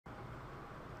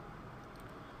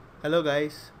Hello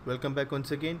guys, welcome back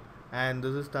once again, and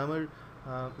this is Tamil.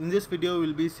 In this video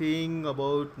we'll be seeing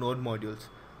about node modules.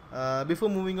 Before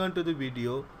moving on to the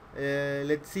video,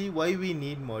 let's see why we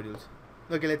need modules.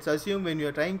 Okay, let's assume when you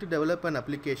are trying to develop an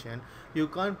application, you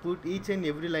can't put each and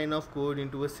every line of code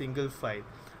into a single file.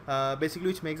 Basically,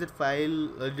 which makes that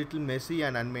file a little messy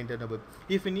and unmaintainable.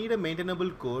 If you need a maintainable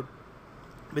code,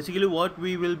 basically what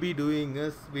we will be doing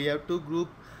is we have to group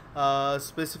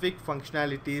specific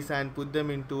functionalities and put them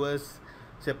into a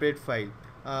separate file,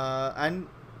 and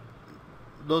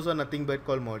those are nothing but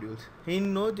called modules.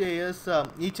 In Node.js,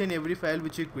 each and every file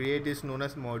which you create is known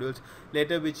as modules,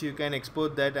 later which you can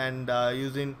export that and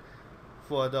use in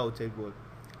for the outside world.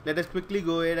 Let us quickly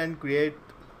go ahead and create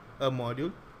a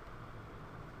module.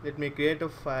 Let me create a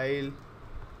file,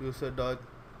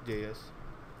 user.js.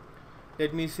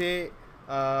 Let me say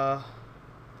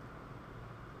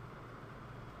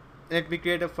let me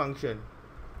create a function,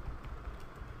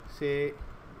 say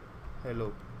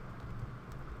hello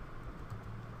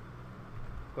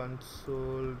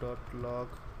console.log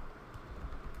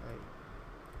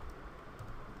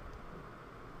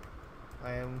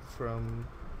I am from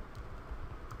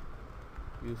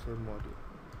user module.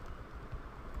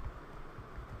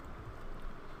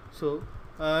 So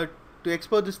to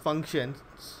export these functions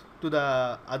to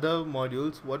the other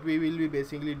modules, what we will be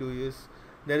basically do is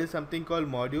there is something called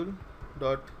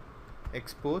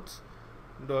module.exports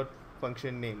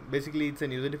function name. Basically it's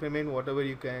an user defined, whatever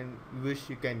you can wish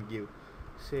you can give.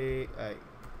 Say I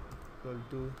equal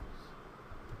to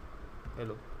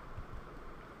hello.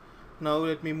 Now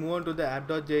let me move on to the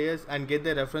app.js and get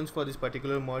the reference for this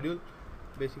particular module.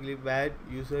 Basically var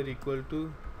user equal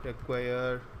to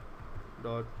require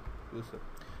dot user.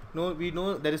 No, we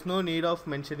know there is no need of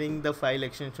mentioning the file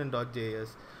extension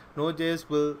 .js. Node.js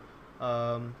will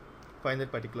find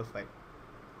that particular file.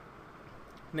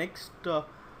 Next,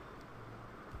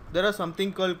 there are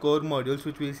something called core modules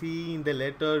which we see in the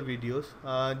later videos.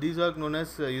 These are known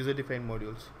as user defined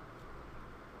modules.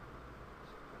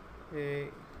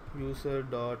 A user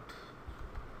dot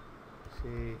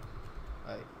say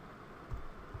I.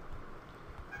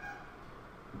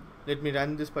 Let me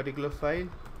run this particular file,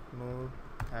 node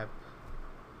app.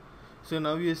 So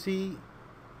now you see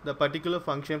the particular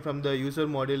function from the user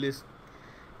module is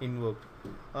invoked.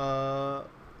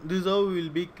 This is how we will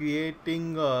be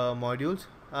creating modules.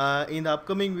 In the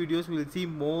upcoming videos we will see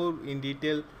more in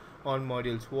detail on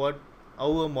modules,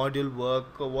 how a module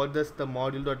work, what does the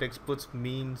module.exports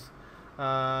means.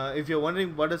 If you're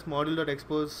wondering what does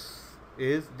module.exports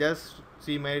is, just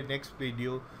see my next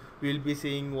video. We will be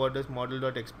seeing what does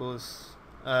module.exports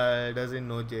does in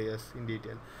Node.js in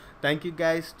detail. Thank you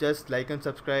guys, just like and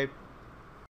subscribe.